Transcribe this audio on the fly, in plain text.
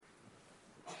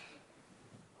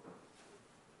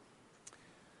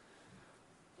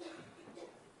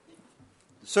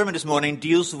sermon this morning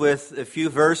deals with a few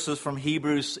verses from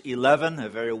Hebrews 11, a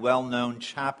very well-known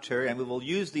chapter, and we will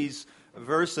use these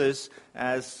verses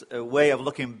as a way of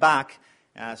looking back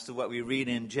as to what we read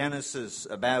in Genesis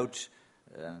about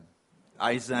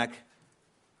Isaac,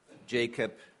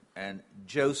 Jacob, and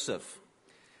Joseph.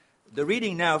 The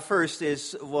reading now first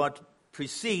is what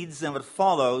precedes and what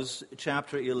follows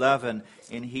chapter 11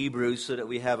 in Hebrews, so that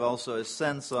we have also a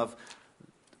sense of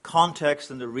context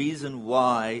and the reason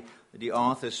why the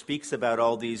author speaks about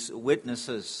all these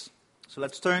witnesses. So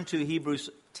let's turn to Hebrews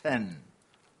 10.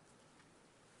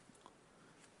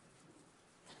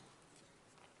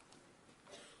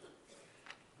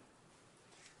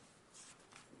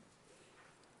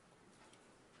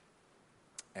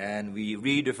 And we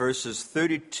read verses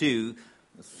 32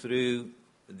 through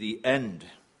the end.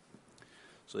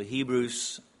 So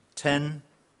Hebrews 10,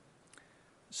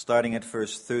 starting at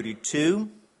verse 32.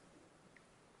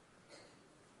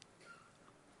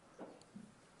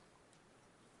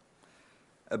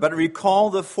 But recall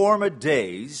the former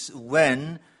days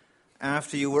when,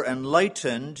 after you were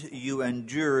enlightened, you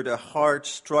endured a hard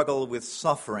struggle with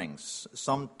sufferings,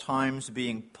 sometimes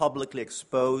being publicly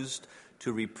exposed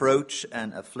to reproach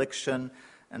and affliction,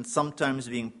 and sometimes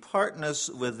being partners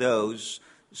with those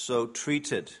so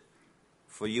treated.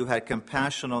 For you had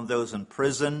compassion on those in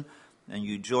prison, and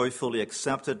you joyfully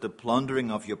accepted the plundering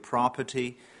of your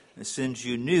property, since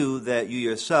you knew that you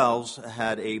yourselves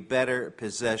had a better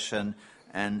possession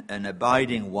and an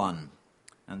abiding one.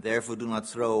 And therefore do not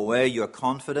throw away your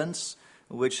confidence,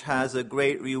 which has a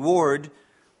great reward,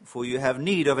 for you have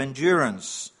need of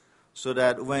endurance, so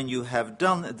that when you have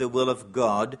done the will of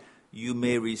God, you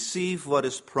may receive what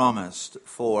is promised.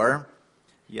 For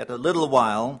yet a little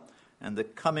while, and the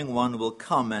coming one will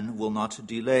come and will not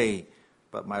delay.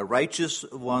 But my righteous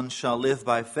one shall live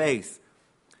by faith,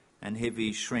 and if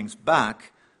he shrinks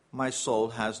back, my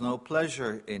soul has no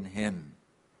pleasure in him.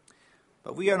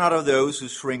 But we are not of those who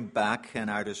shrink back and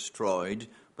are destroyed,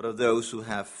 but of those who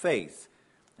have faith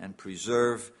and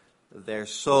preserve their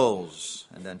souls.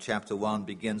 And then chapter 1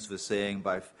 begins with saying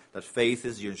that faith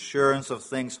is the assurance of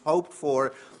things hoped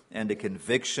for and the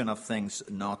conviction of things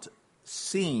not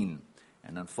seen.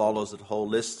 And then follows the whole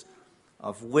list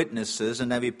of witnesses.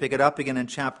 And then we pick it up again in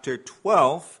chapter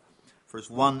 12, verse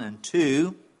 1 and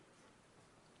 2.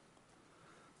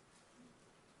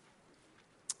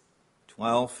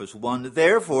 12, verse 1.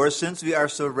 Therefore, since we are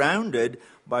surrounded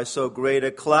by so great a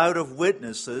cloud of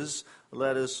witnesses,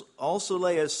 let us also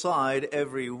lay aside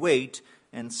every weight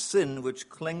and sin which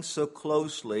clings so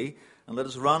closely, and let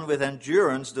us run with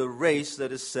endurance the race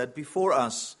that is set before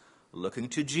us, looking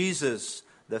to Jesus,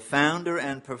 the founder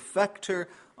and perfecter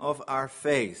of our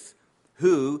faith,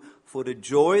 who, for the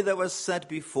joy that was set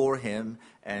before him,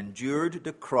 endured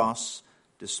the cross,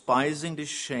 despising the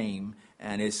shame,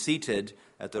 and is seated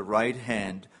at the right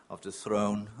hand of the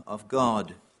throne of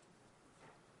God.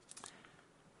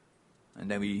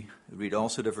 And then we read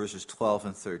also the verses 12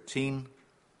 and 13.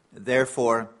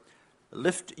 Therefore,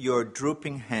 lift your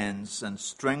drooping hands and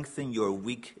strengthen your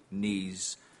weak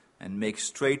knees, and make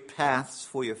straight paths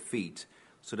for your feet,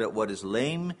 so that what is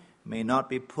lame may not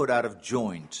be put out of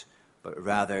joint, but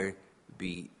rather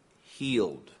be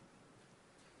healed.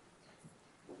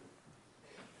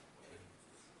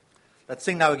 Let's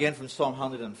sing now again from Psalm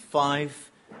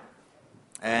 105,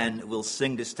 and we'll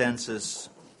sing the stanzas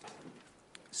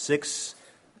 6,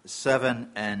 7,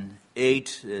 and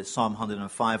 8. Psalm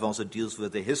 105 also deals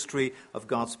with the history of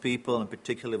God's people, and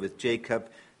particularly with Jacob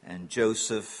and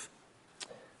Joseph,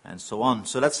 and so on.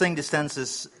 So let's sing the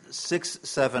stanzas 6,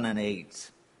 7, and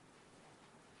 8.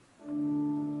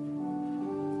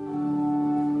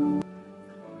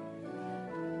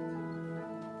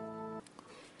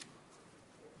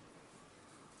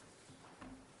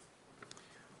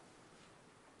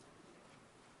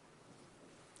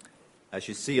 As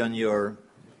you see on your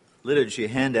liturgy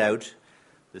handout,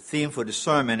 the theme for the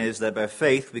sermon is that by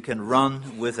faith we can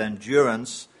run with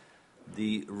endurance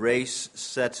the race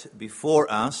set before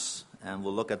us. And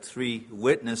we'll look at three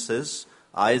witnesses,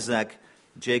 Isaac,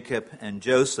 Jacob, and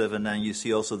Joseph. And then you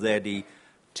see also there the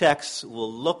texts.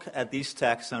 We'll look at these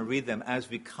texts and read them as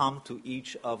we come to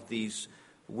each of these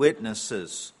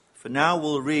witnesses. For now,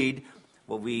 we'll read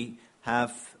what we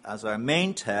have as our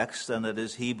main text, and that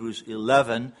is Hebrews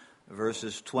 11,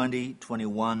 verses 20,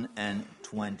 21, and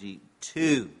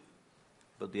 22.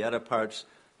 But the other parts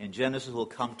in Genesis will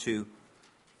come to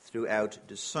throughout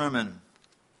the sermon.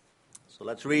 So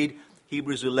let's read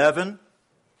Hebrews 11,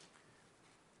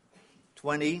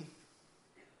 20.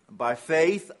 By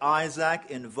faith, Isaac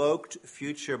invoked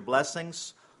future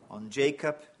blessings on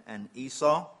Jacob and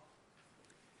Esau.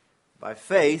 By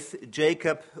faith,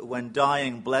 Jacob, when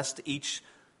dying, blessed each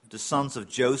of the sons of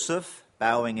Joseph,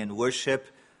 bowing in worship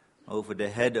over the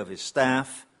head of his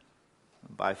staff.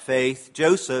 By faith,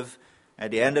 Joseph, at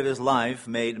the end of his life,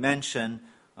 made mention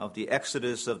of the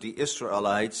exodus of the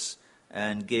Israelites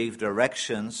and gave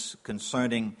directions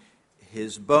concerning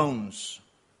his bones.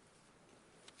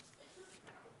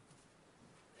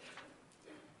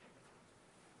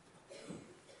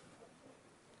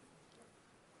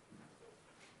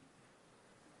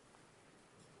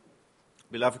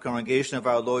 Beloved congregation of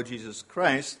our Lord Jesus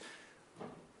Christ,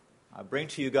 I bring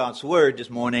to you God's word this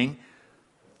morning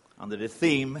under the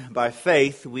theme, by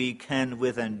faith we can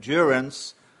with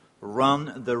endurance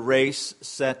run the race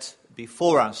set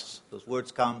before us. Those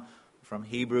words come from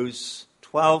Hebrews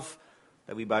 12,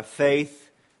 that we by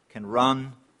faith can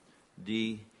run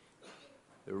the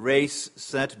race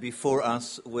set before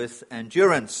us with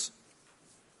endurance.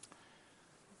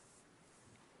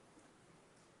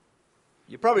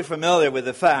 You're probably familiar with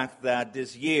the fact that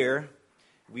this year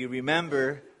we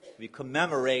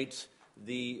commemorate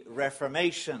the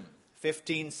Reformation,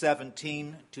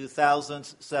 1517,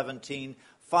 2017,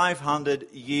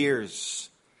 500 years.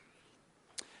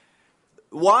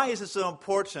 Why is it so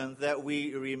important that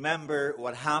we remember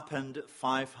what happened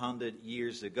 500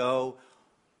 years ago,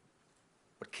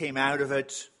 what came out of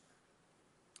it,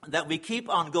 that we keep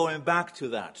on going back to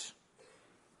that?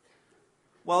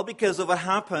 Well, because of what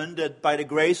happened, that by the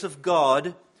grace of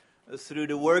God, through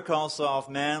the work also of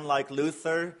men like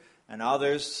Luther and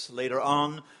others later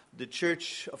on, the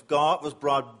Church of God was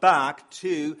brought back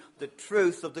to the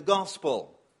truth of the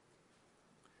gospel.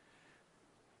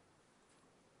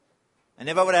 And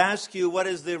if I would ask you, what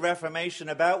is the Reformation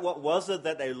about? What was it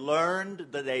that they learned,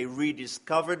 that they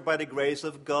rediscovered by the grace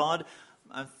of God?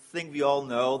 I think we all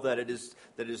know that it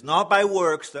is not by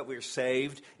works that we're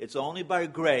saved. It's only by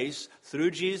grace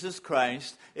through Jesus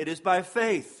Christ. It is by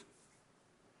faith.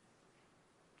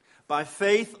 By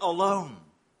faith alone.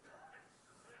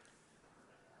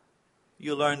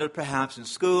 You learned it perhaps in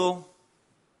school.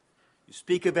 You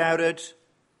speak about it.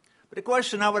 But the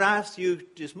question I would ask you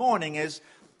this morning is,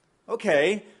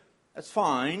 okay, that's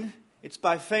fine. It's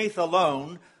by faith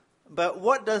alone. But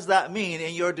what does that mean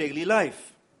in your daily life?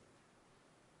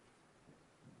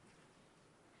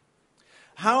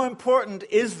 How important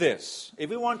is this?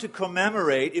 If we want to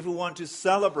commemorate, if we want to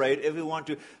celebrate, if we want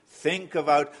to think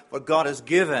about what God has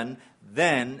given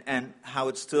then and how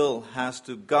it still has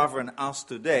to govern us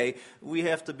today, we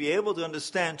have to be able to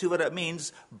understand too what it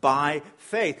means by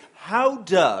faith. How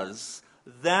does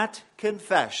that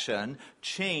confession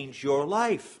change your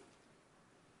life?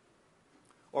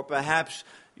 Or perhaps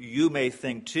you may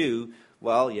think too,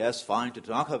 well, yes, fine to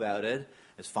talk about it.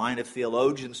 It's fine if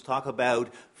theologians talk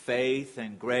about faith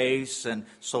and grace and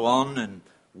so on, and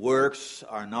works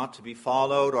are not to be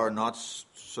followed or not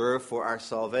serve for our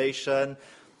salvation.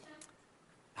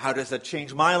 How does that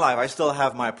change my life? I still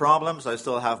have my problems. I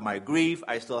still have my grief.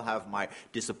 I still have my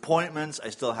disappointments. I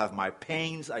still have my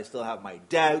pains. I still have my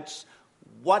doubts.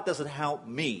 What does it help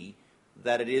me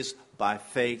that it is by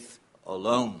faith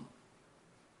alone?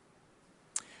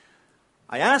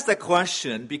 I ask that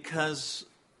question because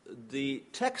the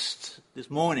text this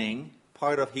morning,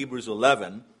 part of Hebrews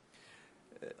 11,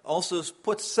 also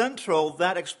puts central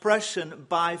that expression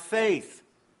by faith.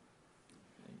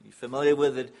 You're familiar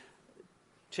with the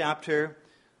chapter,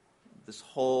 this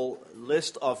whole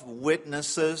list of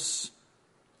witnesses.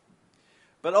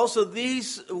 But also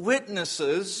these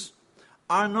witnesses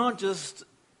are not just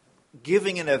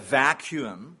giving in a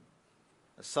vacuum.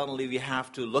 Suddenly we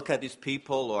have to look at these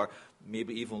people or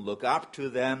maybe even look up to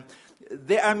them.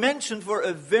 They are mentioned for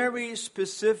a very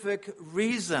specific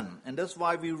reason. And that's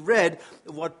why we read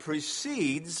what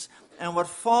precedes and what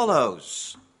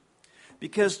follows.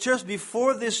 Because just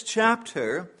before this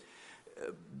chapter,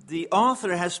 the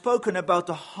author has spoken about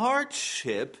the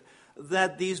hardship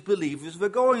that these believers were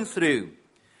going through.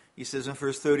 He says in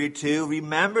verse 32,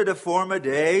 remember the former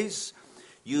days,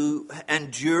 you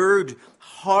endured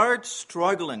hard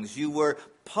strugglings, you were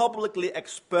publicly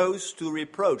exposed to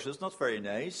reproach. That's not very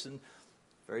nice and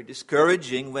very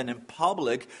discouraging when in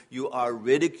public you are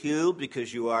ridiculed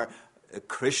because you are a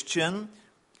Christian.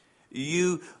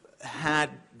 You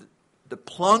had the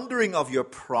plundering of your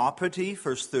property,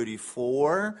 verse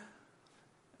 34.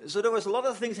 So there was a lot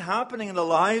of things happening in the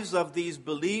lives of these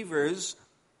believers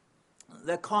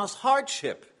that caused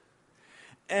hardship.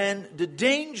 And the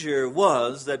danger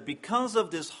was that because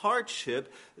of this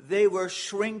hardship, they were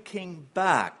shrinking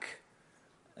back.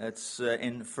 It's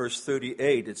in verse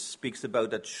 38, it speaks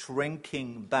about that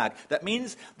shrinking back. That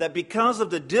means that because of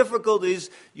the difficulties,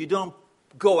 you don't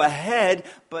go ahead,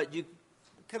 but you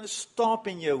kind of stop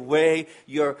in your way,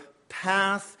 your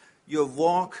path, your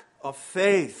walk of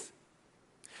faith.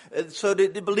 So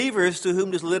the believers to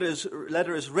whom this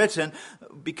letter is written,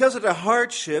 because of the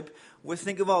hardship, we're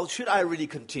thinking, well, should I really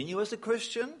continue as a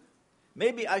Christian?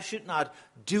 Maybe I should not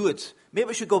do it. Maybe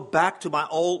I should go back to my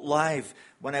old life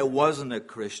when I wasn't a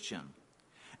Christian.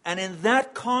 And in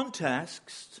that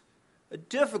context, a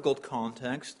difficult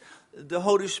context, the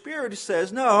Holy Spirit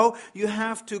says, no, you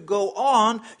have to go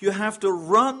on, you have to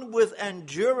run with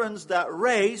endurance that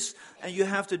race, and you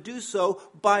have to do so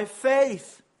by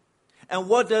faith. And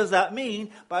what does that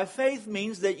mean? By faith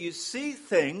means that you see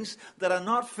things that are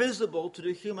not visible to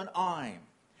the human eye.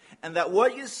 And that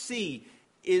what you see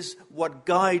is what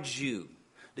guides you.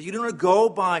 That you don't go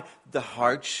by the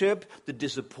hardship, the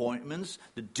disappointments,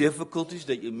 the difficulties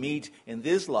that you meet in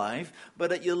this life, but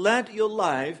that you let your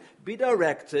life be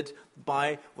directed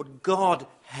by what God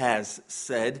has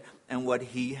said and what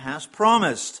He has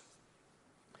promised.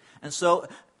 And so,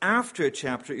 after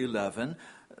chapter 11,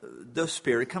 the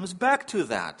Spirit comes back to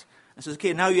that and says,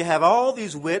 okay, now you have all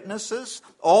these witnesses,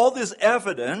 all this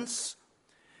evidence.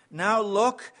 Now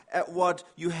look at what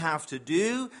you have to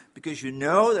do, because you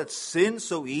know that sin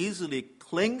so easily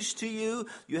clings to you.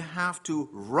 You have to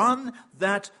run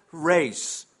that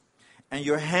race. And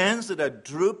your hands that are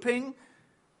drooping,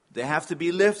 they have to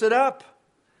be lifted up.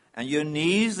 And your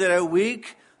knees that are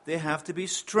weak, they have to be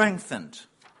strengthened.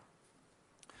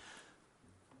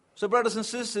 So, brothers and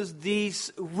sisters,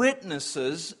 these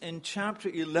witnesses in chapter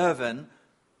 11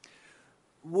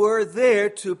 were there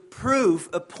to prove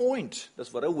a point.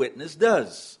 That's what a witness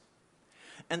does.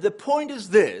 And the point is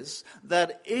this,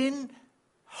 that in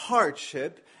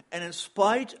hardship and in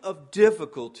spite of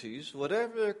difficulties,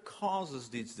 whatever causes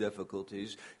these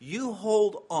difficulties, you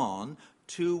hold on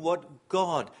to what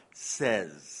God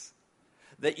says.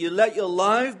 That you let your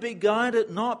life be guided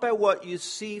not by what you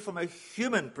see from a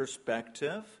human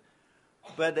perspective,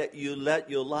 but that you let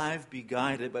your life be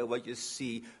guided by what you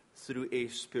see through a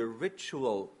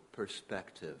spiritual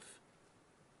perspective.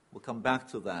 We'll come back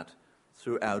to that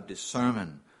throughout this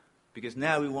sermon, because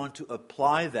now we want to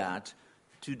apply that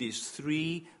to these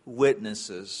three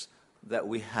witnesses that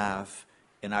we have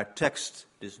in our text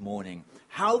this morning.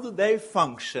 How do they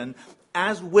function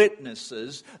as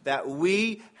witnesses that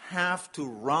we have to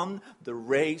run the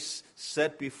race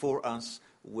set before us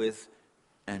with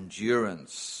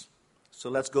endurance? So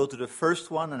let's go to the first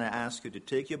one, and I ask you to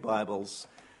take your Bibles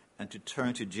and to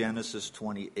turn to Genesis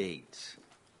 28.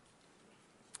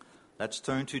 Let's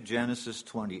turn to Genesis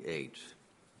 28.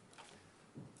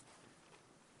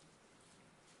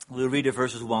 We'll read the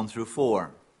verses 1 through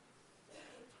 4.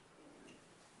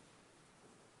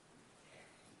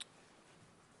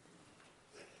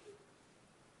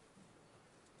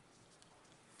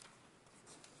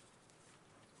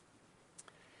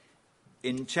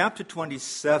 In chapter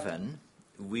 27,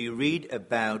 we read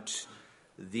about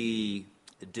the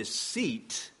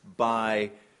deceit by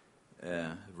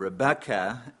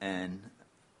Rebekah and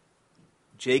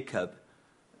Jacob,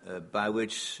 by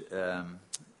which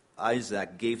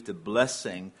Isaac gave the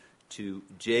blessing to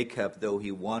Jacob, though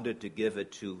he wanted to give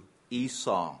it to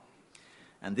Esau.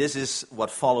 And this is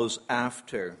what follows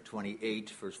after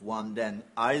 28, verse 1. Then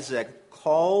Isaac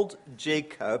called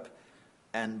Jacob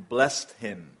and blessed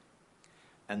him,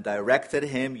 and directed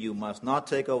him, you must not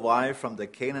take a wife from the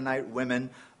Canaanite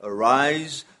women.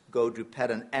 Arise, go to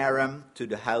Paddan Aram, to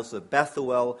the house of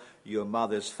Bethuel, your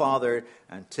mother's father,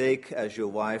 and take as your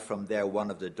wife from there one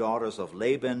of the daughters of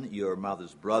Laban, your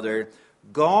mother's brother.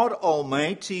 God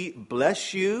Almighty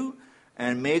bless you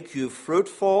and make you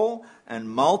fruitful and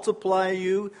multiply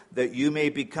you, that you may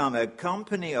become a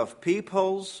company of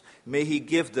peoples. May He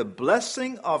give the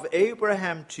blessing of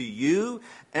Abraham to you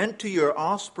and to your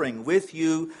offspring with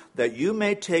you, that you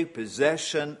may take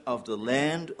possession of the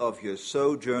land of your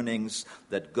sojournings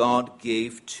that God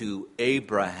gave to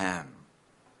Abraham.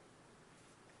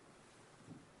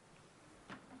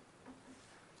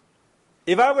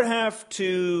 If I would have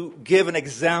to give an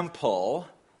example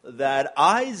that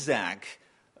Isaac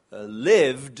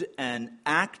lived and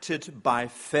acted by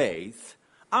faith,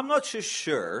 I'm not so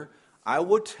sure I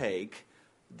would take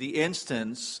the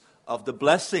instance of the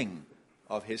blessing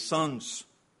of his sons.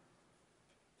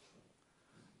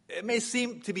 It may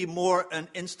seem to be more an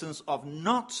instance of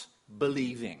not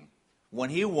believing when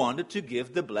he wanted to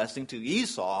give the blessing to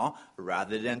Esau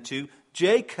rather than to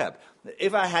Jacob.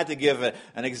 If I had to give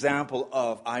an example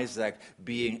of Isaac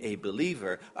being a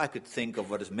believer, I could think of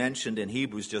what is mentioned in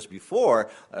Hebrews just before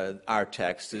our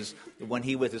text, is when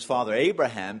he with his father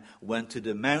Abraham went to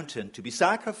the mountain to be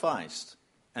sacrificed.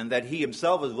 and that he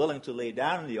himself was willing to lay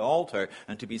down on the altar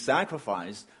and to be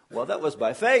sacrificed, well, that was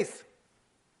by faith.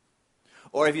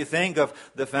 Or if you think of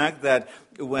the fact that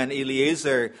when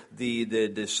Eliezer,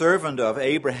 the servant of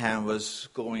Abraham, was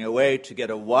going away to get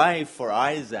a wife for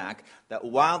Isaac, that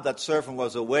while that servant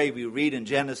was away, we read in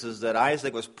Genesis that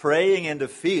Isaac was praying in the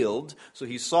field, so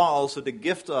he saw also the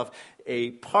gift of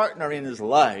a partner in his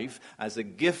life as a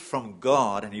gift from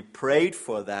God, and he prayed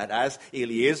for that as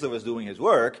Eliezer was doing his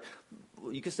work.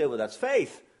 You could say, well, that's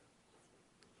faith.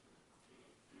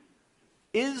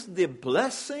 Is the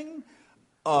blessing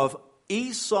of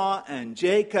Esau and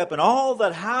Jacob and all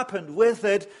that happened with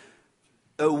it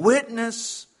a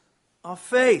witness of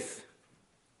faith?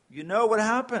 You know what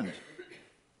happened.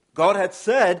 God had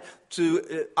said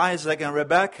to Isaac and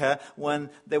Rebekah when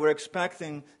they were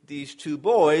expecting these two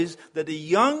boys that the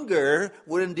younger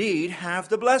would indeed have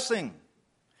the blessing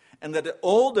and that the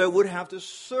older would have to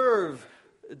serve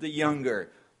the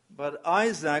younger. But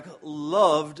Isaac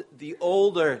loved the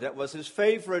older. That was his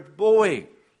favorite boy,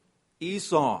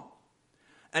 Esau.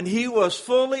 And he was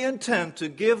fully intent to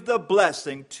give the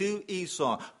blessing to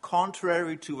Esau,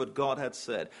 contrary to what God had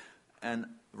said. And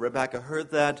Rebekah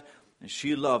heard that, and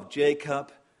she loved Jacob,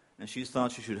 and she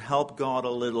thought she should help God a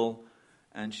little,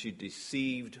 and she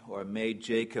deceived or made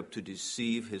Jacob to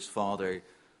deceive his father.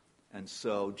 And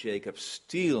so Jacob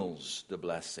steals the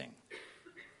blessing.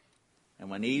 And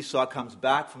when Esau comes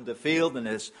back from the field and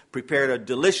has prepared a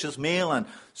delicious meal and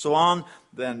so on,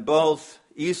 then both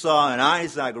Esau and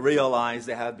Isaac realize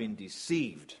they have been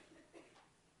deceived.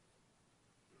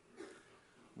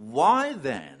 Why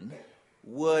then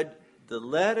would the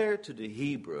letter to the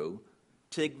Hebrew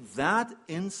take that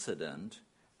incident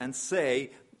and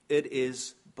say it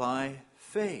is by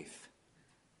faith?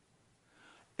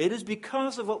 It is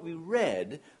because of what we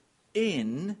read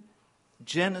in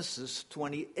Genesis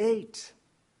 28.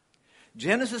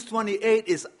 Genesis 28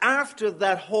 is after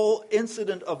that whole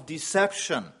incident of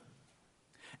deception.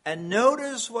 And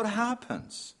notice what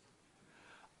happens.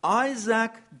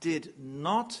 Isaac did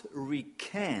not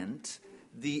recant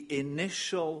the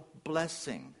initial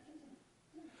blessing.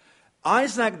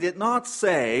 Isaac did not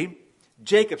say,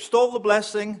 Jacob stole the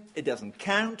blessing, it doesn't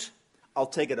count, I'll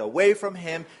take it away from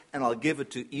him, and I'll give it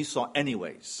to Esau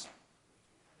anyways.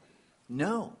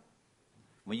 No.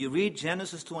 When you read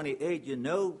Genesis 28, you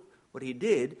know what he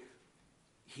did.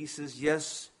 He says,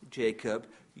 yes, Jacob,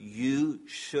 you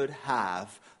should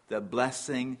have the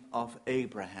blessing of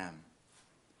Abraham.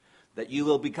 That you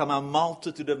will become a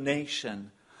multitude of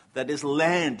nations. That his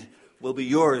land will be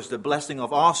yours. The blessing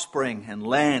of offspring and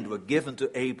land were given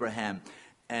to Abraham.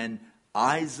 And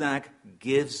Isaac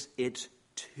gives it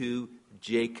to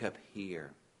Jacob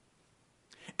here.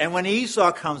 And when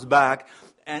Esau comes back,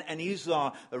 and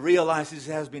Esau realizes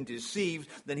he has been deceived,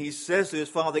 then he says to his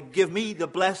father, give me the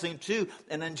blessing too.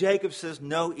 And then Jacob says,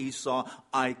 no, Esau,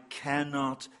 I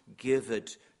cannot give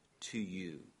it to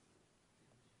you.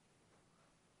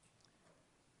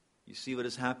 You see what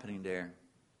is happening there?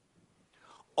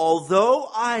 Although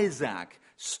Isaac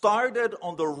started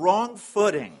on the wrong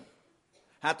footing,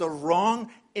 had the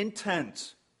wrong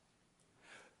intent,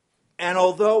 and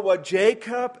although what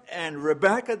Jacob and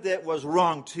Rebekah did was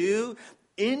wrong too,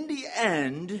 in the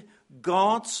end,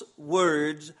 God's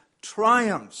words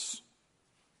triumphs.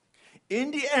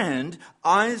 In the end,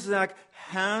 Isaac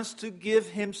has to give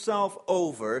himself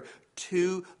over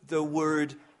to the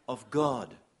word of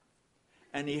God.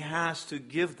 And he has to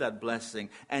give that blessing,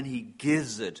 and he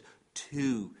gives it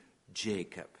to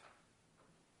Jacob.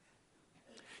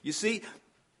 You see,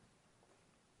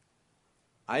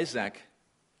 Isaac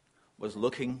was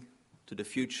looking to the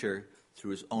future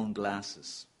through his own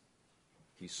glasses.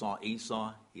 He saw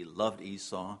Esau. He loved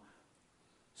Esau.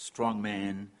 Strong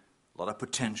man, a lot of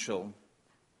potential.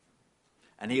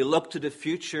 And he looked to the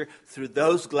future through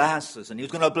those glasses, and he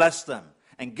was going to bless them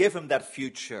and give him that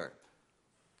future.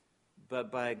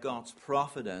 But by God's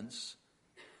providence,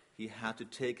 he had to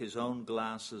take his own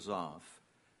glasses off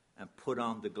and put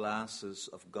on the glasses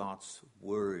of God's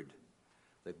word.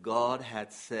 That God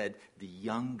had said the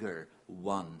younger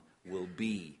one will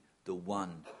be the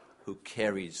one who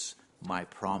carries my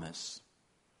promise.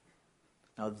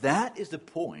 Now that is the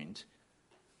point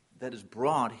that is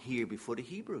brought here before the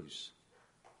Hebrews.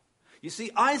 You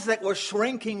see, Isaac was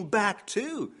shrinking back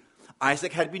too.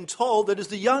 Isaac had been told that it's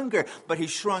the younger, but he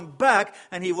shrunk back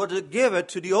and he wanted to give it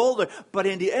to the older. But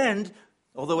in the end,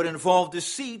 although it involved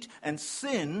deceit and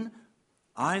sin,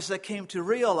 Isaac came to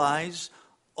realize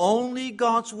only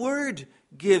God's word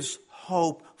gives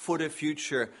hope for the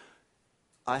future.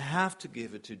 I have to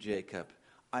give it to Jacob.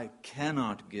 I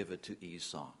cannot give it to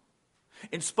Esau.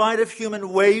 In spite of human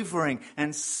wavering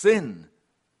and sin,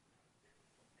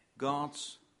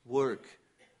 God's work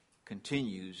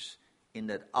continues in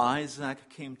that Isaac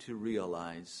came to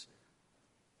realize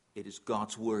it is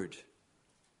God's word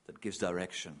that gives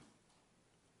direction.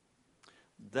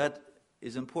 That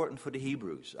is important for the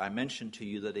Hebrews. I mentioned to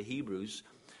you that the Hebrews,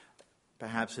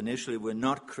 perhaps initially were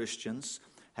not Christians,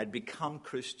 had become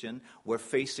Christian, were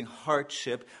facing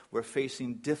hardship, were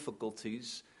facing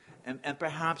difficulties, and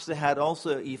perhaps they had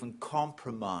also even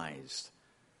compromised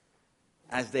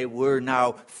as they were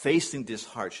now facing this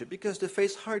hardship, because to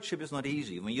face hardship is not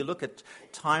easy. When you look at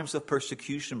times of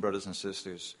persecution, brothers and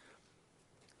sisters,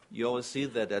 you always see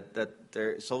that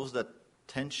there is always that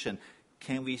tension.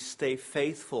 Can we stay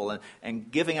faithful?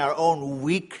 And giving our own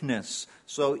weakness,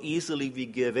 so easily we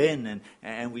give in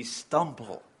and we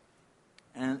stumble.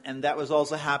 And that was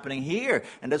also happening here.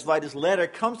 And that's why this letter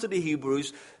comes to the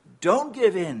Hebrews. Don't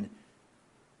give in.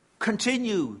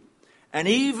 Continue. And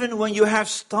even when you have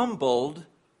stumbled,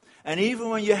 and even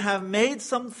when you have made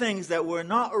some things that were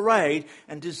not right,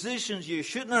 and decisions you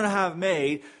should not have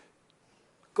made,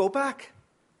 go back.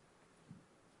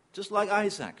 Just like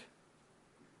Isaac.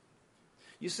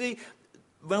 You see,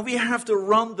 when we have to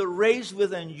run the race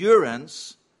with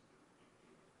endurance,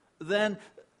 then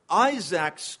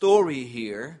Isaac's story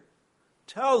here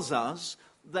tells us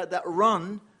that that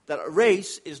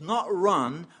race is not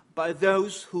run by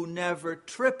those who never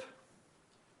trip.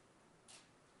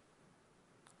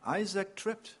 Isaac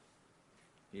tripped.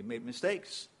 He made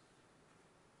mistakes.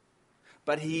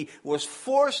 But he was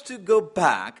forced to go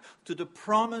back to the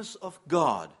promise of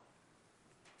God.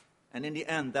 And in the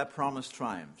end, that promise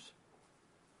triumphed.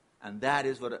 And that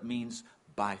is what it means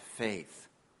by faith.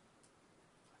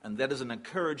 And that is an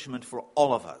encouragement for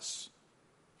all of us.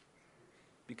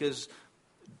 Because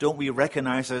don't we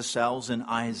recognize ourselves in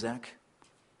Isaac?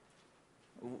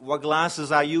 What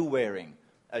glasses are you wearing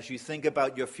as you think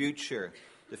about your future,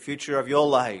 the future of your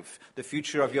life, the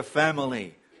future of your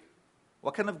family?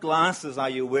 What kind of glasses are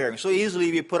you wearing? So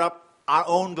easily we put up our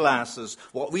own glasses,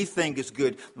 what we think is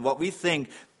good, what we think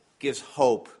gives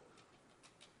hope.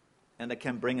 And it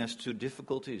can bring us to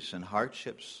difficulties and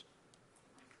hardships.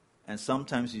 And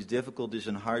sometimes these difficulties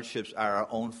and hardships are our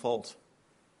own fault.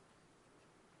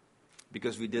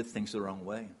 Because we did things the wrong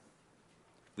way.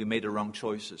 We made the wrong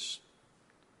choices.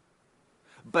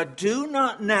 But do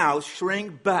not now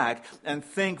shrink back and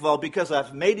think, well, because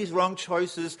I've made these wrong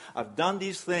choices, I've done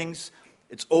these things,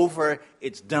 it's over,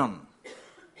 it's done.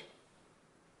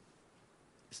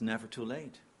 It's never too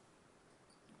late.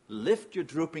 Lift your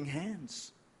drooping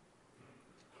hands.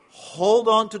 Hold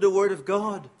on to the Word of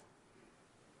God.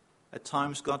 At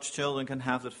times, God's children can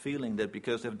have that feeling that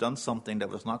because they've done something that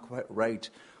was not quite right,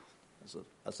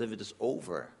 as if it is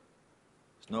over.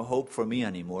 There's no hope for me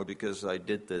anymore because I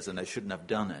did this and I shouldn't have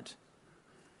done it.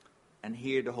 And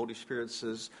here the Holy Spirit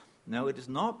says, no, it is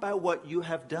not by what you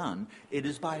have done. It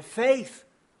is by faith.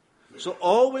 So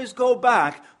always go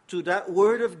back to that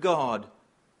Word of God.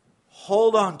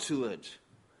 Hold on to it.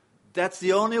 That's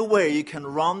the only way you can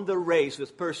run the race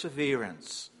with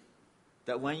perseverance.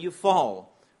 That when you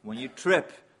fall, when you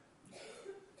trip,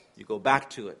 you go back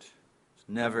to it. It's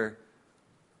never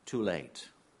too late.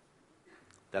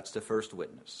 That's the first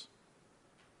witness.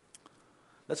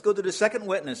 Let's go to the second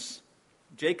witness,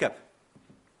 Jacob.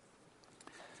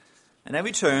 And then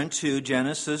we turn to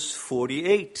Genesis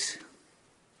 48.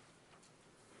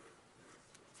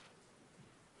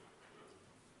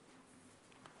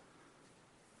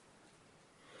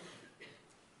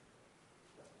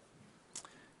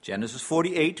 Genesis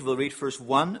 48, we'll read verse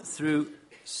 1 through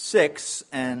 6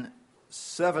 and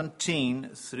 17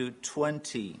 through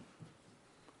 20.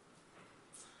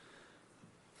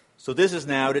 So this is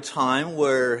now the time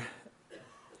where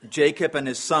Jacob and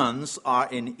his sons are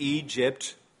in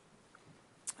Egypt.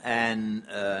 And,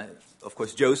 of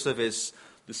course, Joseph is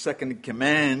the second in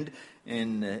command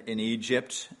in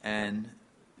Egypt. And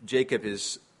Jacob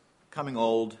is coming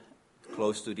old,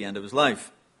 close to the end of his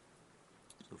life.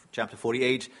 So, chapter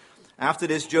 48. After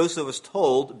this, Joseph was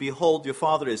told, behold, your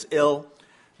father is ill.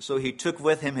 So he took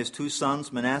with him his two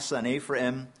sons, Manasseh and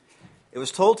Ephraim. It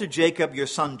was told to Jacob, your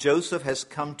son Joseph has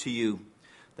come to you.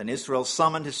 Then Israel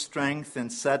summoned his strength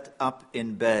and sat up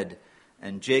in bed.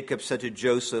 And Jacob said to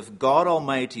Joseph, God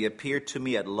Almighty appeared to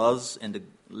me at Luz in the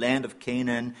land of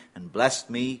Canaan and blessed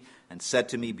me and said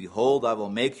to me, behold, I will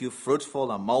make you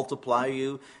fruitful and multiply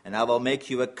you, and I will make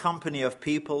you a company of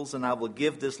peoples, and I will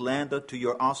give this land to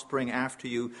your offspring after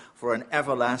you for an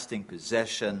everlasting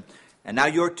possession. And now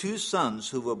your two sons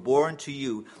who were born to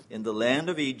you in the land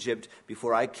of Egypt,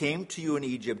 before I came to you in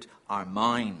Egypt, are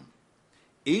mine.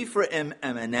 Ephraim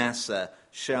and Manasseh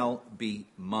shall be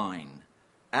mine,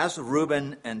 as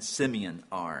Reuben and Simeon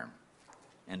are.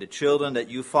 and the children that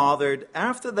you fathered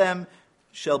after them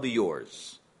shall be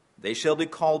yours. They shall be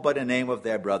called by the name of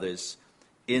their brothers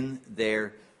in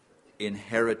their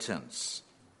inheritance.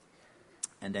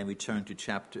 And then we turn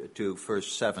to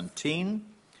verse 17.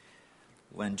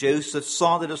 When Joseph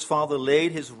saw that his father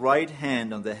laid his right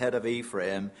hand on the head of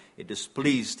Ephraim, it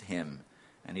displeased him.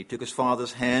 And he took his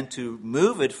father's hand to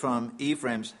move it from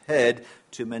Ephraim's head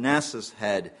to Manasseh's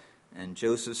head. And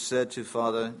Joseph said to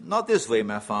father, "Not this way,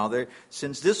 my father,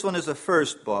 since this one is the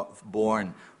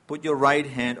firstborn. Put your right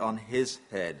hand on his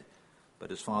head." But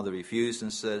his father refused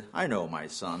and said, "I know, my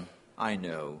son, I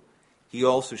know. He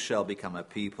also shall become a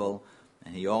people,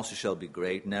 and he also shall be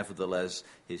great. Nevertheless,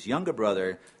 his younger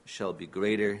brother shall be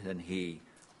greater than he,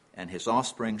 and his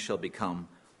offspring shall become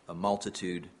a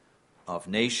multitude of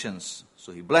nations."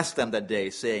 So he blessed them that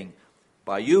day, saying,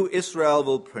 "By you Israel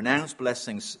will pronounce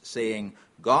blessings, saying,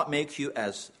 God make you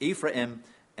as Ephraim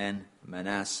and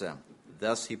Manasseh."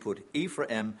 Thus he put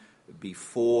Ephraim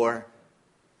before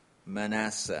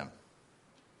Manasseh.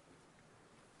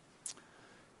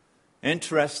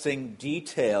 Interesting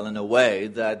detail in a way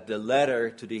that the letter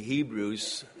to the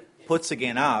Hebrews puts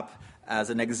again up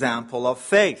as an example of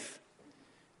faith.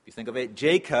 If you think of it,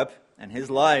 Jacob and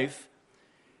his life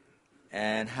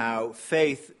and how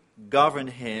faith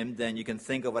governed him, then you can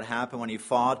think of what happened when he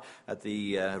fought at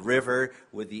the river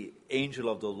with the angel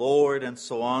of the Lord and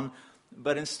so on.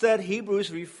 But instead,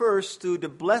 Hebrews refers to the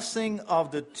blessing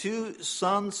of the two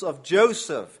sons of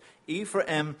Joseph,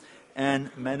 Ephraim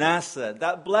and Manasseh.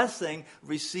 That blessing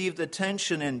received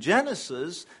attention in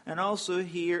Genesis and also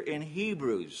here in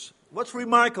Hebrews. What's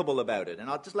remarkable about it? And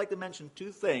I'd just like to mention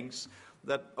two things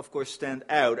that, of course, stand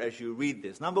out as you read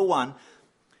this. Number one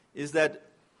is that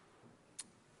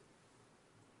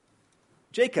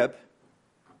Jacob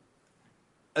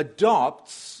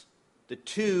adopts the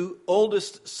two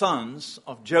oldest sons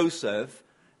of Joseph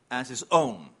as his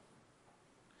own.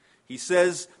 He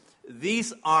says,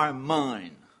 "These are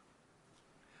mine."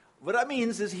 What that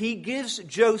means is he gives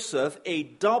Joseph a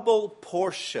double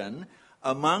portion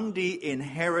among the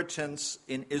inheritance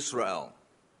in Israel.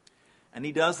 And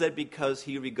he does that because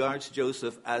he regards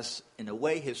Joseph as, in a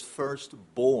way, his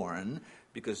firstborn,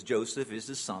 because Joseph is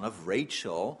the son of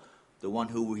Rachel, the one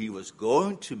who he was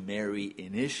going to marry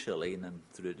initially, and then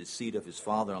through the deceit of his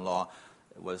father-in-law,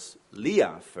 was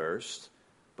Leah first.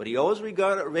 But he always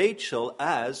regarded Rachel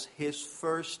as his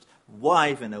first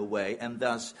wife in a way, and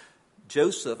thus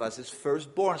Joseph as his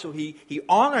firstborn. So he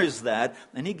honors that,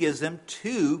 and he gives him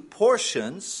two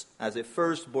portions as a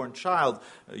firstborn child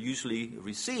usually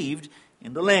received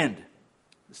in the land.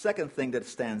 The second thing that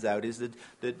stands out is that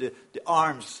the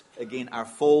arms, again, are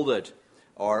folded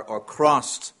or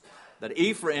crossed. That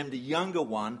Ephraim, the younger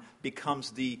one,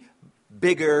 becomes the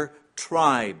bigger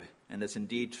tribe. And that's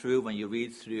indeed true when you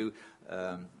read through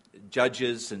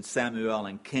Judges and Samuel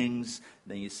and Kings.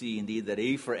 Then you see indeed that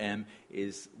Ephraim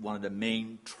is one of the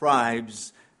main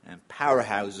tribes and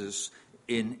powerhouses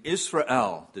in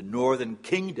Israel. The northern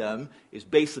kingdom is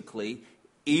basically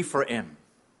Ephraim.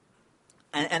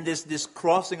 And this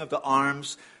crossing of the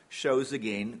arms shows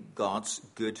again God's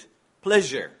good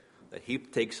pleasure, that he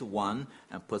takes one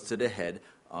and puts it ahead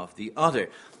of the other.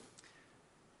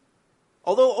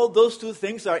 Although all those two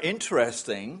things are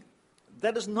interesting,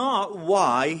 that is not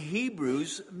why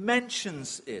Hebrews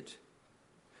mentions it.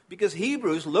 Because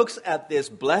Hebrews looks at this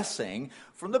blessing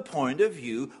from the point of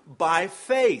view by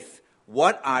faith.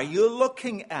 What are you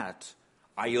looking at?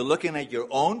 Are you looking at your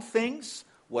own things,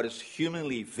 what is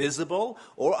humanly visible,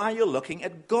 or are you looking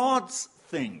at God's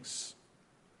things?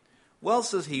 Well,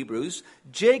 says Hebrews,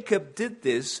 Jacob did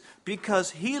this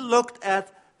because he looked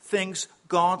at things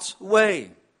God's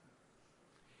way.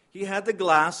 He had the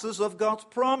glasses of God's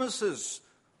promises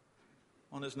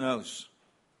on his nose.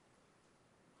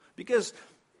 Because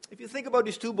if you think about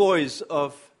these two boys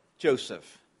of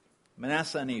Joseph,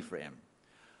 Manasseh and Ephraim,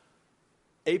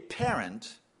 a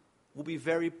parent will be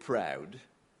very proud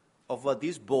of what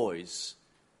these boys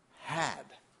had.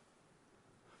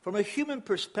 From a human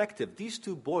perspective, these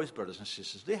two boys, brothers and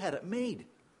sisters, they had it made.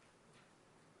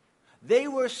 They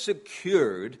were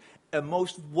secured a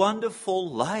most wonderful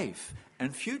life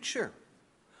and future.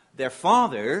 Their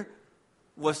father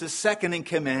was the second in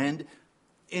command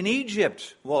in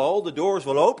Egypt. Well, all the doors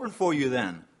will open for you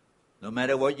then. No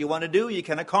matter what you want to do, you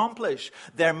can accomplish.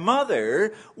 Their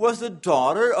mother was the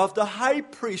daughter of the high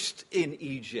priest in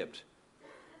Egypt.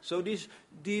 So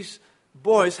these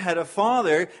boys had a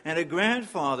father and a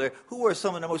grandfather who were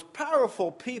some of the most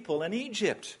powerful people in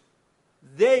Egypt.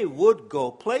 They would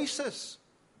go places.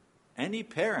 Any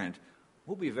parent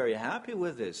will be very happy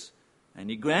with this.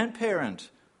 Any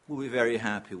grandparent will be very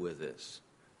happy with this.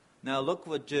 Now look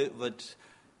what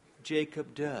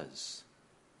Jacob does.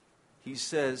 He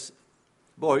says,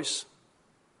 boys,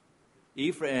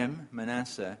 Ephraim,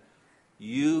 Manasseh,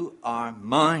 you are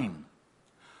mine.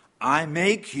 I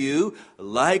make you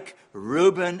like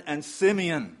Reuben and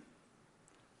Simeon.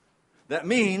 That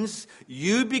means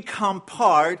you become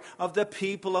part of the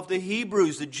people of the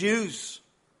Hebrews, the Jews.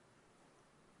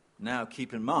 Now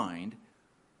keep in mind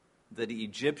that the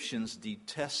Egyptians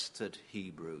detested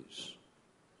Hebrews,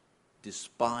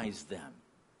 despised them,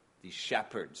 these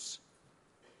shepherds.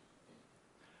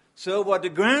 So what the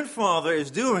grandfather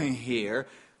is doing here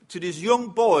to these young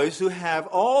boys who have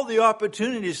all the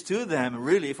opportunities to them,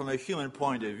 really from a human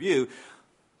point of view,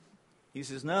 he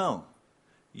says, no,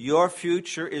 your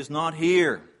future is not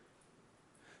here.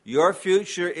 Your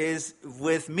future is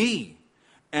with me.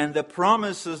 And the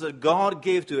promises that God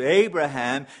gave to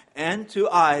Abraham and to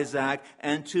Isaac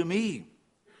and to me.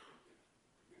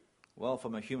 Well,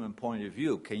 from a human point of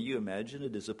view, can you imagine a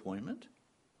disappointment?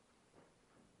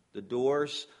 The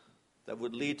doors that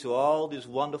would lead to all these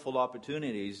wonderful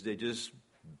opportunities, they just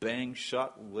bang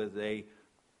shut with a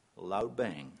loud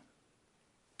bang.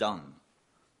 Done.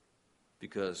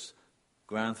 Because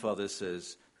grandfather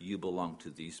says, you belong to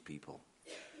these people.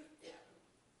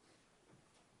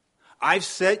 I've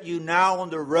set you now on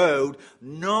the road,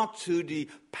 not to the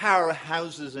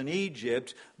powerhouses in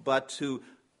Egypt, but to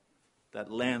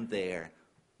that land there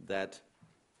that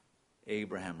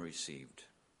Abraham received.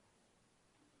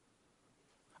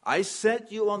 I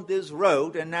set you on this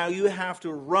road, and now you have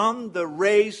to run the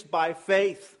race by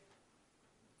faith.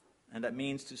 And that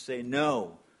means to say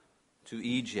no to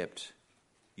Egypt.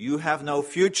 You have no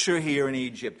future here in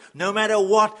Egypt. No matter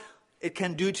what it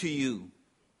can do to you,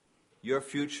 your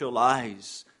future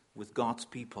lies with God's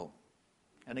people.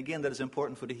 And again, that is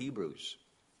important for the Hebrews,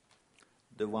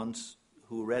 the ones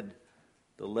who read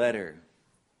the letter.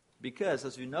 Because,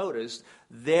 as you noticed,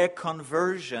 their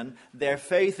conversion, their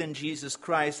faith in Jesus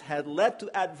Christ had led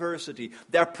to adversity.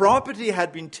 Their property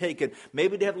had been taken.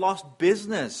 Maybe they had lost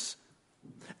business.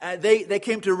 They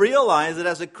came to realize that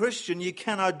as a Christian, you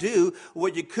cannot do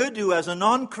what you could do as a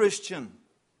non-Christian.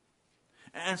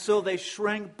 And so they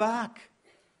shrank back.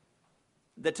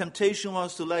 The temptation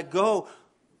was to let go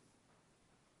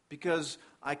because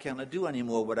I cannot do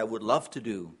anymore what I would love to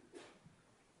do.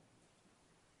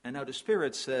 And now the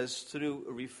Spirit says, through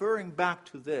referring back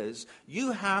to this,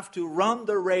 you have to run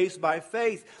the race by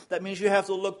faith. That means you have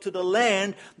to look to the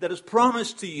land that is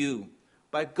promised to you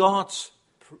by God's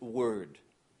word.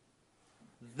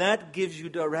 That gives you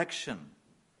direction.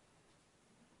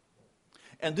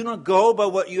 And do not go by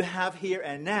what you have here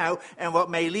and now, and what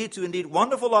may lead to indeed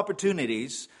wonderful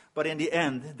opportunities, but in the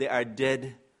end, they are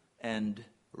dead-end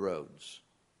roads.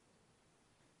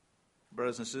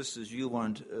 Brothers and sisters, you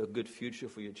want a good future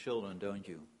for your children, don't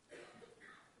you?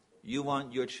 You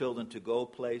want your children to go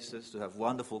places, to have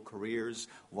wonderful careers,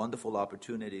 wonderful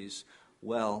opportunities.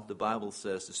 Well, the Bible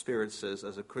says, the Spirit says,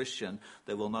 as a Christian,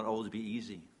 they will not always be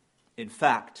easy. In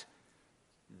fact,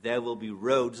 there will be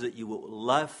roads that you will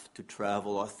love to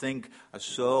travel or think are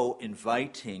so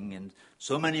inviting and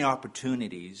so many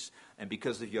opportunities. And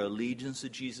because of your allegiance to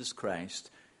Jesus Christ,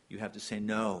 you have to say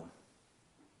no.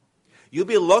 You'll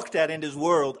be looked at in this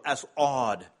world as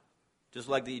odd, just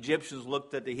like the Egyptians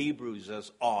looked at the Hebrews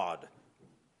as odd.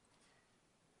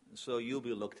 And so you'll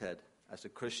be looked at as a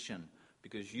Christian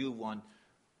because you want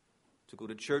to go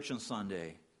to church on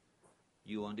Sunday.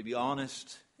 You want to be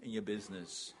honest in your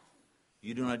business.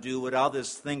 You do not do what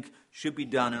others think should be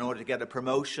done in order to get a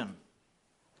promotion.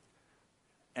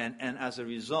 And as a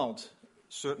result,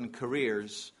 certain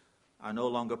careers are no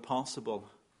longer possible.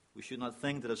 We should not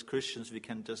think that as Christians we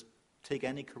can just take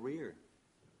any career.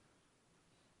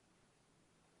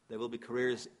 There will be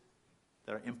careers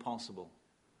that are impossible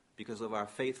because of our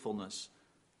faithfulness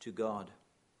to God.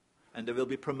 And there will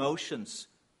be promotions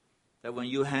that when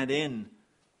you hand in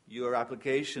your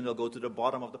application, they'll go to the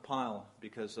bottom of the pile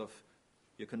because of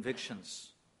your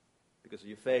convictions, because of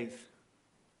your faith.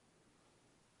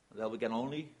 That we can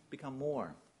only become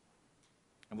more.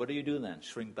 And what do you do then?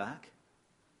 Shrink back?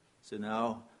 So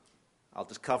now I'll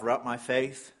just cover up my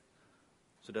faith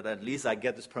so that at least I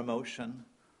get this promotion.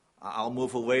 I'll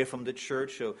move away from the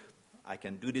church so I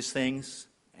can do these things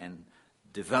and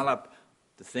develop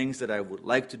the things that I would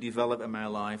like to develop in my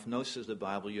life. No, says the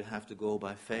Bible, you have to go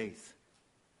by faith.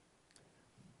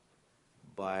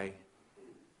 By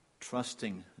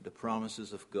trusting the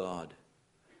promises of God.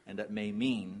 And that may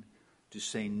mean to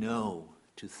say no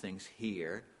to things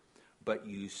here, but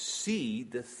you see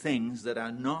the things that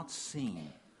are not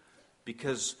seen.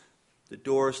 Because the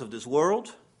doors of this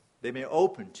world, they may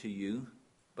open to you,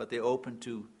 but they open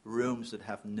to rooms that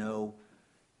have no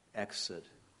exit.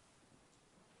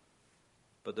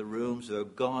 But the rooms where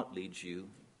God leads you,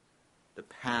 the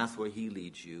path where he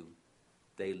leads you,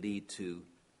 they lead to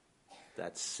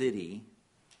that city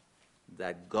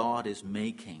that God is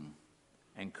making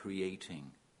and creating.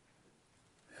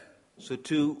 So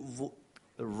to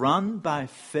run by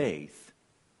faith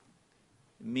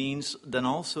means then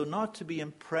also not to be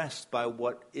impressed by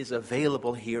what is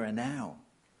available here and now.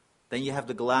 Then you have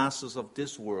the glasses of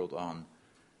this world on.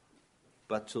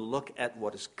 But to look at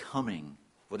what is coming,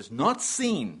 what is not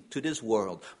seen to this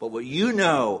world, but what you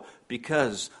know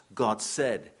because God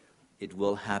said it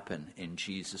will happen in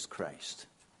Jesus Christ.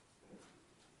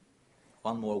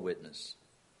 One more witness,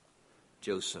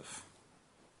 Joseph.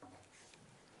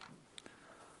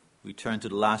 We turn to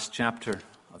the last chapter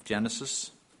of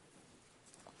Genesis,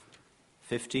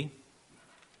 50,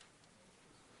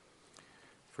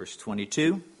 verse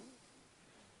 22.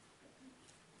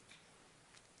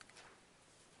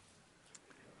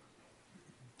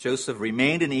 Joseph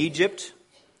remained in Egypt,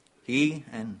 he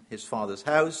and his father's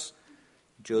house.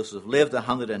 Joseph lived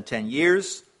 110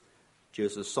 years.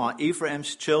 Joseph saw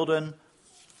Ephraim's children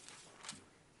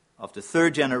of the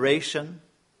third generation.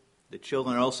 The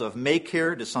children also of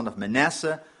Machir, the son of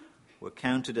Manasseh, were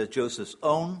counted as Joseph's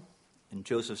own. And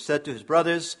Joseph said to his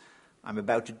brothers, I'm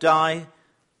about to die,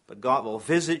 but God will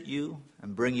visit you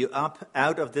and bring you up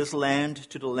out of this land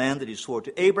to the land that he swore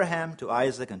to Abraham, to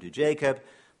Isaac, and to Jacob.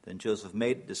 Then Joseph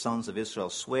made the sons of Israel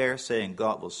swear, saying,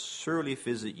 God will surely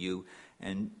visit you,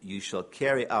 and you shall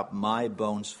carry up my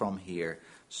bones from here.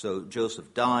 So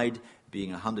Joseph died, being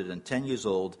 110 years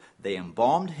old. They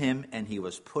embalmed him, and he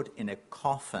was put in a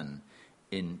coffin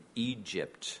in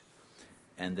Egypt.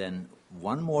 And then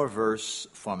one more verse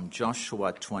from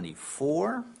Joshua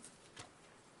 24.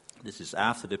 This is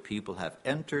after the people have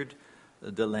entered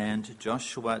the land.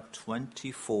 Joshua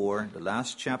 24, the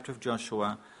last chapter of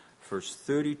Joshua, verse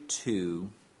 32.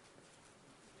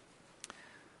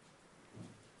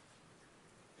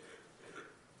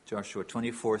 Joshua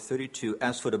 24:32.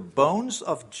 As for the bones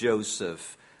of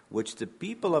Joseph, which the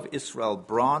people of Israel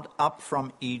brought up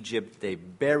from Egypt, they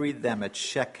buried them at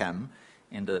Shechem,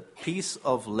 in the piece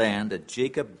of land that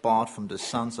Jacob bought from the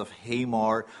sons of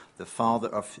Hamor, the father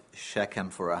of Shechem,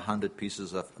 for 100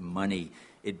 pieces of money.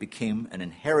 It became an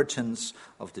inheritance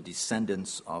of the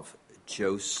descendants of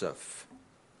Joseph.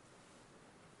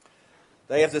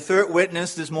 They have the third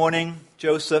witness this morning,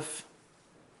 Joseph.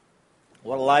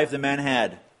 What a life the man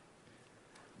had.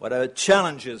 What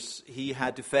challenges he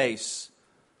had to face.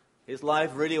 His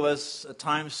life really was at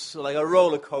times like a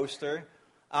roller coaster,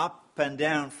 up and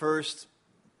down. First,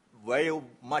 very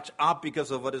much up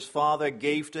because of what his father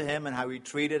gave to him and how he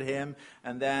treated him,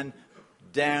 and then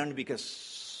down because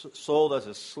sold as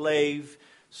a slave,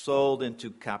 sold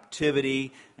into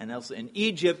captivity, and also in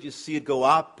Egypt you see it go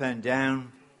up and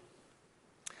down.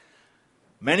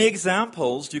 Many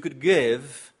examples you could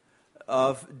give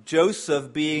of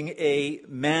Joseph being a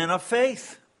man of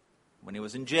faith when he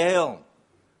was in jail,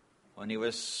 when he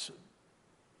was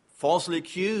falsely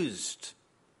accused,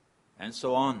 and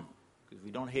so on. Because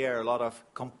we don't hear a lot of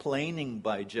complaining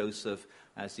by Joseph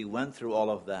as he went through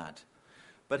all of that.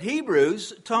 But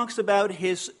Hebrews talks about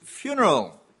his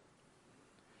funeral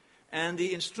and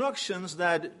the instructions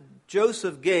that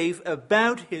Joseph gave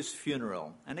about his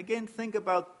funeral. And again, think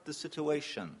about the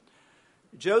situation.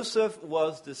 Joseph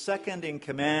was the second in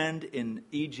command in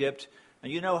Egypt,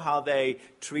 and you know how they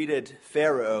treated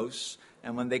pharaohs,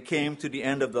 and when they came to the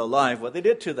end of their life, what they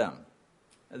did to them.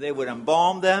 They would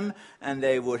embalm them, and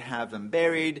they would have them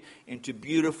buried into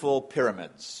beautiful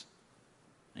pyramids.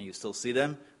 And you still see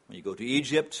them when you go to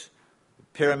Egypt, the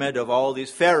pyramid of all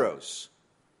these pharaohs.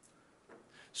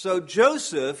 So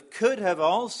Joseph could have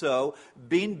also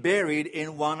been buried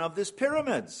in one of these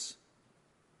pyramids.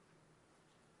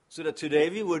 So that today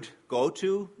we would go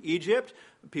to Egypt,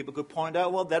 people could point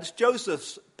out, well, that's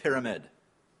Joseph's pyramid.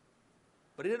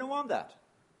 But he didn't want that.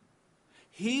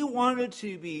 He wanted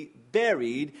to be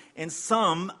buried in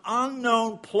some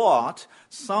unknown plot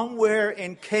somewhere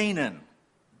in Canaan,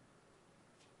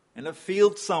 in a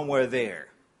field somewhere there.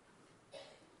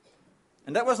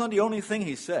 And that was not the only thing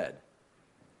he said.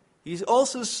 He's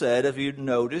also said, if you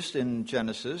noticed in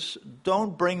Genesis,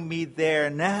 don't bring me there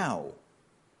now.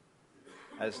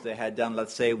 As they had done,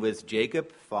 let's say, with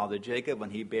Jacob, Father Jacob,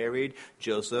 when he buried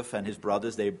Joseph and his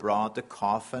brothers, they brought the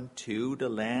coffin to the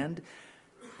land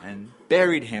and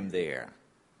buried him there.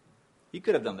 He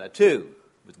could have done that too,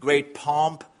 with great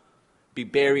pomp, be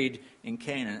buried in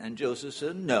Canaan. And Joseph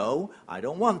said, no, I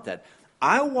don't want that.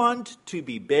 I want to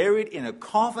be buried in a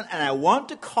coffin, and I want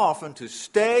the coffin to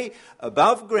stay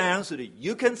above ground so that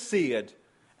you can see it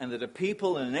and that the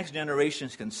people in the next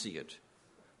generations can see it.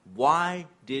 Why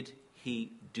did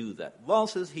he do that? Well,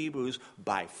 says Hebrews,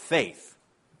 by faith.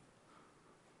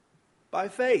 By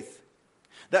faith.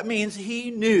 That means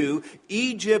he knew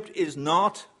Egypt is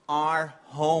not our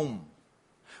home.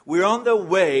 We're on the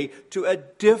way to a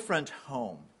different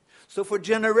home. So for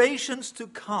generations to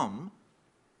come,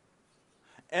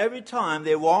 every time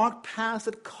they walked past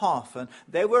that coffin,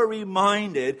 they were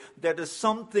reminded that there's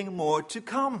something more to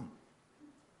come.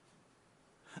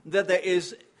 That there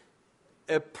is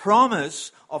a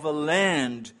promise of a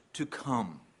land to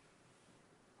come.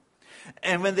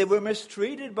 And when they were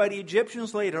mistreated by the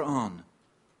Egyptians later on,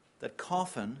 that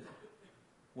coffin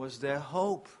was their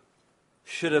hope.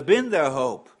 Should have been their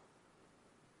hope.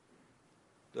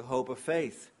 The hope of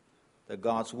faith, that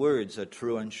God's words are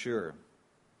true and sure.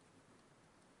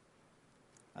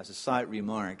 As a side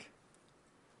remark,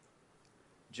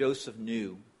 Joseph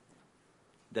knew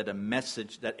that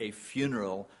a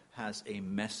funeral has a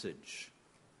message.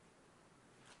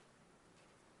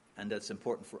 And that's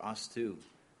important for us too.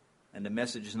 And the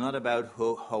message is not about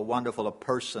how wonderful a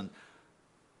person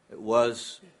it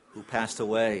was who passed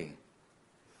away.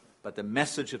 But the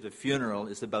message of the funeral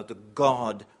is about the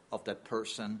God of that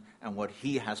person and what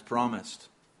he has promised.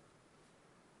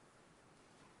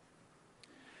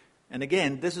 And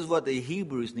again, this is what the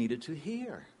Hebrews needed to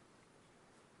hear.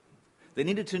 They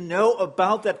needed to know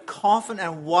about that coffin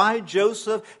and why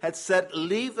Joseph had said,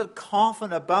 leave the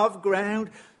coffin above ground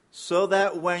so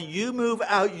that when you move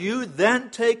out, you then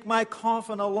take my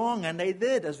coffin along. And they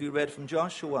did, as we read from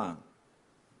Joshua.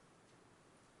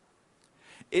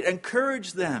 It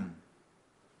encouraged them.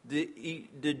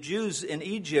 The Jews in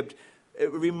Egypt,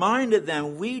 it reminded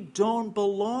them, we don't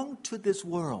belong to this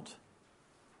world.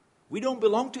 We don't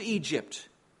belong to Egypt.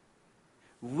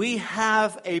 We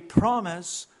have a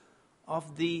promise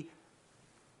of the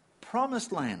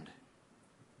promised land.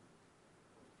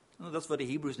 Well, that's what the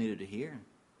Hebrews needed to hear.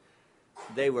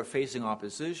 They were facing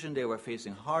opposition. They were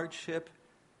facing hardship.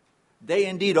 They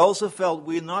indeed also felt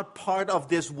we're not part of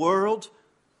this world.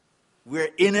 We're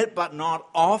in it but not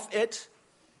of it.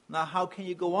 Now how can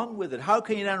you go on with it? How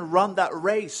can you then run that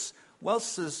race? Well,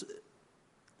 says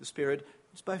the Spirit,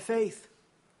 it's by faith.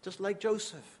 Just like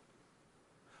Joseph.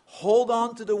 Hold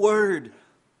on to the word.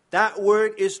 That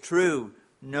word is true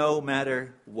no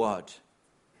matter what.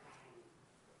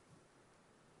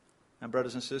 And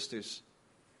brothers and sisters,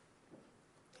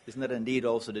 isn't that indeed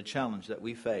also the challenge that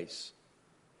we face?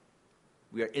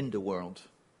 We are in the world,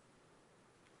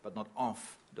 but not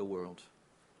of the world.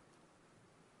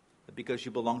 But because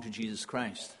you belong to Jesus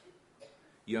Christ,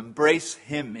 you embrace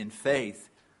him in faith,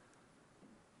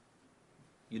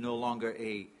 you're no longer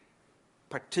a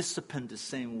participant the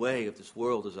same way of this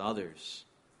world as others.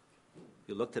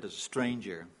 You're looked at as a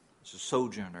stranger, as a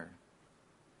sojourner.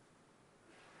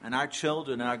 And our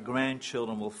children, our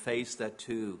grandchildren will face that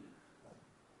too.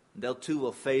 They too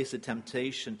will face the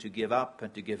temptation to give up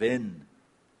and to give in.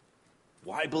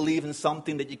 Why believe in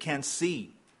something that you can't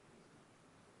see?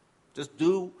 Just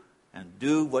do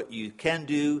what you can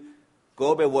do.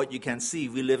 Go by what you can see.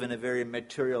 We live in a very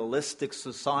materialistic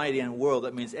society and world.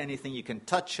 That means anything you can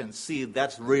touch and see,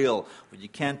 that's real. What you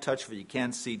can't touch, what you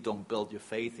can't see, don't build your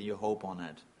faith and your hope on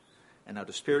it. And now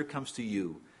the Spirit comes to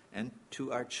you and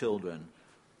to our children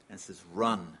and says,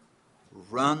 run.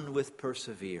 Run with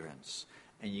perseverance.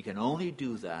 And you can only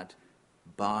do that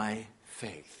by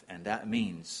faith. And that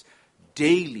means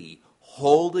daily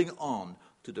holding on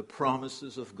to the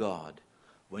promises of God.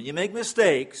 When you make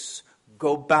mistakes,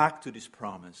 go back to these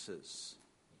promises.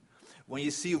 When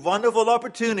you see wonderful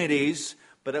opportunities,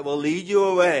 but it will lead you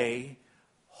away,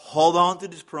 hold on to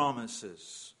these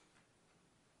promises.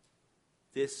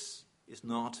 This is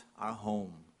not our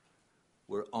home.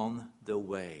 We're on the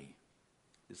way.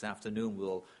 This afternoon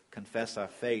we'll confess our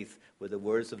faith with the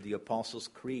words of the Apostles'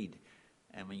 Creed.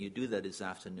 And when you do that this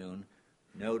afternoon,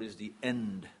 notice the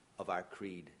end of our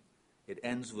creed. It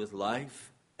ends with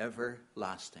life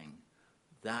everlasting.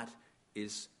 That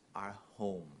is our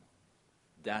home.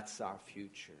 That's our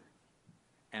future.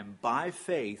 And by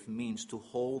faith means to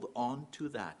hold on to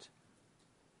that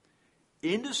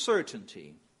in the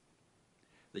certainty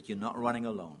that you're not running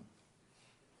alone.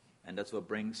 And that's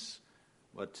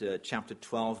what chapter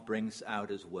 12 brings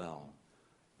out as well.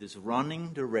 This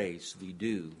running the race we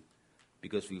do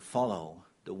because we follow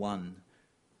the one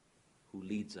who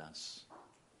leads us.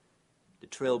 The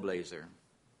trailblazer,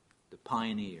 the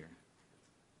pioneer,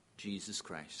 Jesus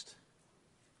Christ.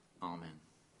 Amen.